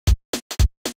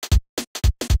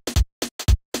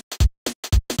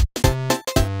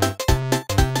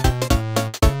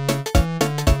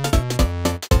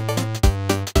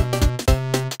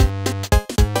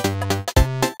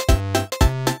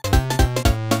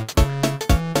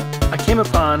came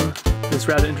upon this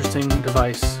rather interesting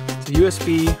device. It's a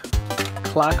USB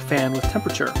clock fan with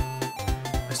temperature.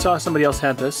 I saw somebody else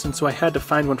had this, and so I had to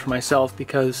find one for myself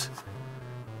because,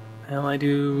 well, I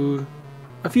do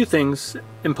a few things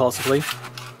impulsively.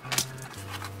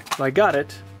 So I got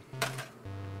it,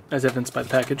 as evidenced by the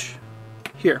package,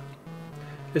 here.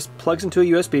 This plugs into a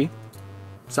USB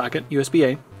socket,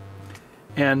 USB-A,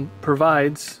 and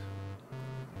provides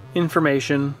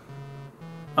information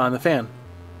on the fan,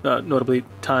 notably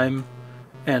time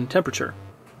and temperature.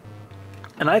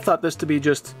 And I thought this to be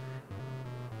just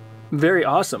very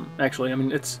awesome, actually. I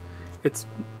mean, it's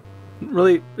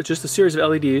really just a series of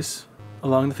LEDs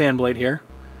along the fan blade here,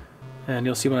 and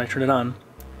you'll see when I turn it on.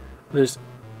 There's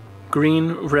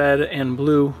green, red, and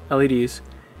blue LEDs,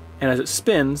 and as it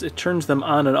spins, it turns them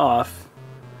on and off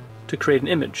to create an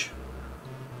image.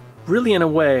 Really, in a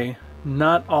way,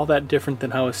 not all that different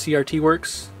than how a CRT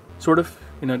works, sort of.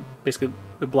 You know, basically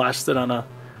it blasts it on a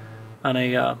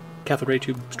cathode ray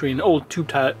tube screen, an old tube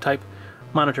type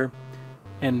monitor,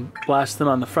 and blasts them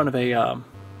on the front of a, on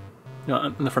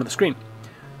the front of the screen.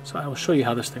 So I will show you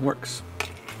how this thing works.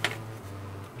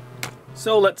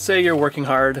 So let's say you're working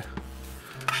hard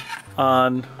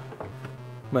on,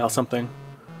 well, something.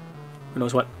 Who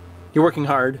knows what? You're working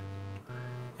hard,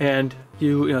 and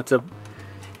you're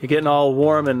getting all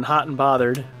warm and hot and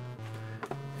bothered.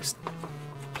 Just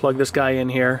plug this guy in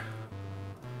here,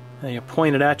 and you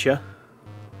point it at you,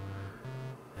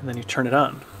 and then you turn it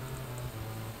on.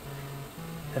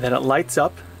 And then it lights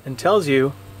up and tells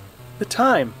you the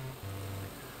time.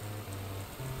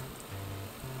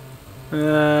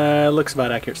 Looks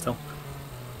about accurate still.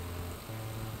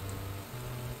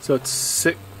 So it's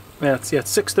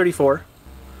 6:34,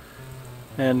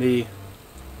 and man,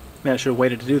 I should have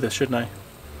waited to do this, shouldn't I?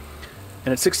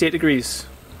 And it's 68 degrees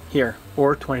here,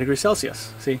 or 20 degrees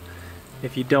Celsius. See,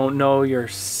 if you don't know your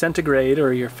centigrade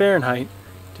or your Fahrenheit,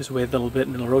 just wait a little bit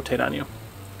and it'll rotate on you.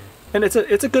 And it's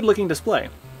a good looking display.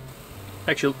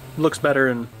 Actually, looks better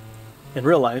in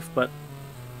real life, but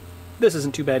this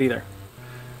isn't too bad either.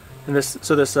 And this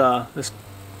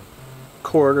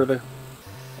cord, or the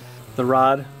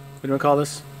rod, what do you want to call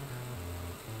this?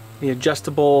 The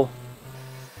adjustable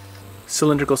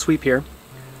cylindrical sweep here.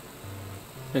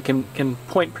 It can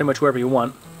point pretty much wherever you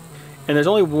want. And there's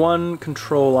only one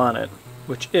control on it,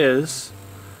 which is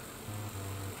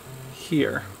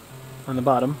here on the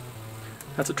bottom.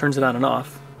 That's what turns it on and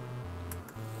off.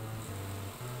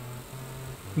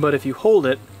 But if you hold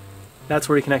it, that's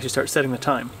where you can actually start setting the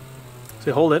time. So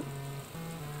you hold it,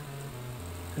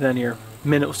 and then your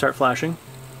minute will start flashing,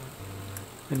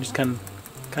 and just kind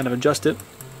of adjust it.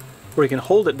 Or you can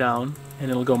hold it down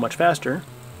and it'll go much faster.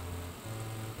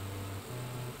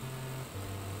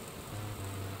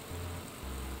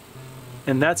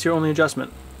 And that's your only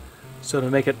adjustment. So to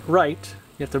make it right,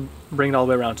 you have to bring it all the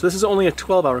way around. So this is only a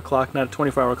 12-hour clock, not a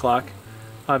 24-hour clock,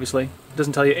 obviously. It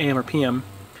doesn't tell you AM or PM.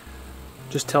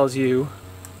 It just tells you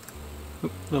a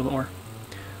little bit more.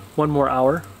 One more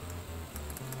hour.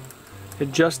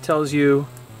 It just tells you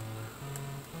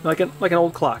like an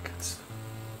old clock. It's,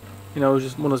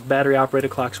 just one of those battery operated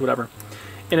clocks or whatever.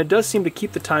 And it does seem to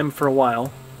keep the time for a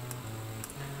while.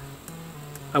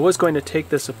 I was going to take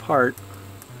this apart,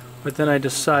 but then I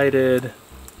decided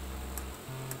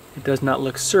it does not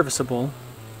look serviceable,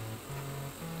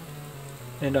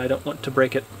 and I don't want to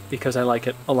break it because I like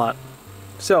it a lot.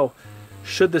 So,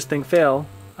 should this thing fail,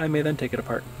 I may then take it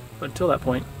apart. But until that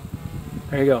point,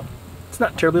 there you go. It's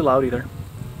not terribly loud either,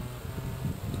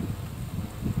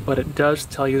 but it does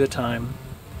tell you the time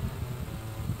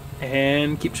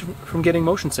and keeps you from getting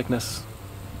motion sickness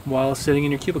while sitting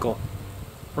in your cubicle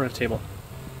or at a table.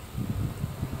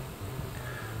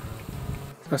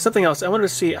 Now, something else, I wanted to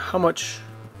see how much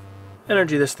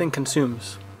energy this thing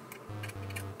consumes.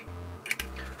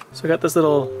 So I got this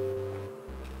little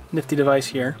nifty device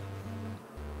here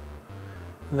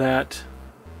that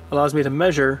allows me to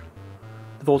measure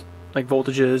the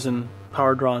voltages and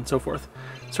power draw and so forth.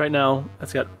 So right now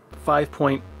it's got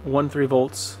 5.13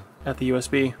 volts at the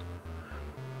USB,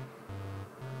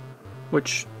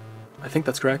 which I think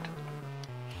that's correct.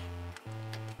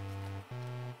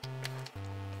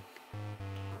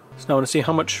 So now I want to see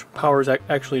how much power is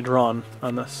actually drawn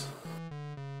on this.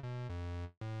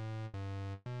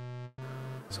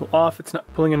 So off, it's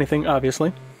not pulling anything,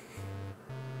 obviously.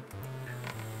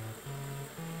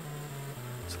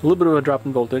 It's a little bit of a drop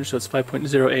in voltage, so it's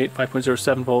 5.08,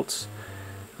 5.07 volts.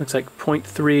 Looks like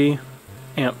 0.3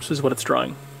 amps is what it's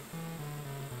drawing.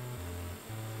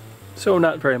 So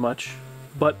not very much,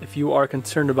 but if you are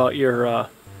concerned about your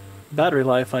battery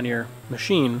life on your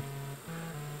machine,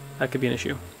 that could be an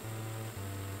issue.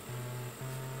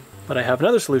 But I have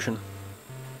another solution.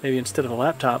 Maybe instead of a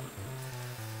laptop,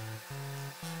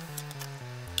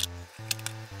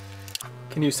 I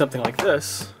can use something like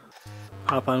this.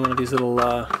 Pop on one of these little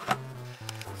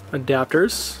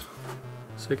adapters,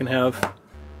 so we can have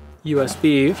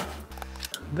USB.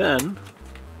 Then,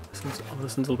 this one's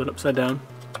a little bit upside down.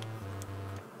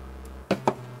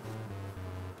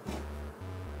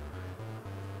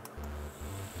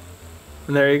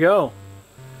 And there you go.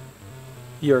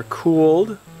 You're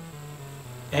cooled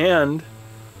and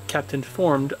kept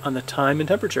informed on the time and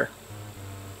temperature.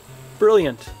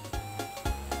 Brilliant.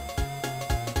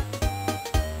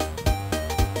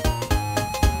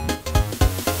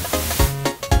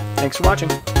 Thanks for watching.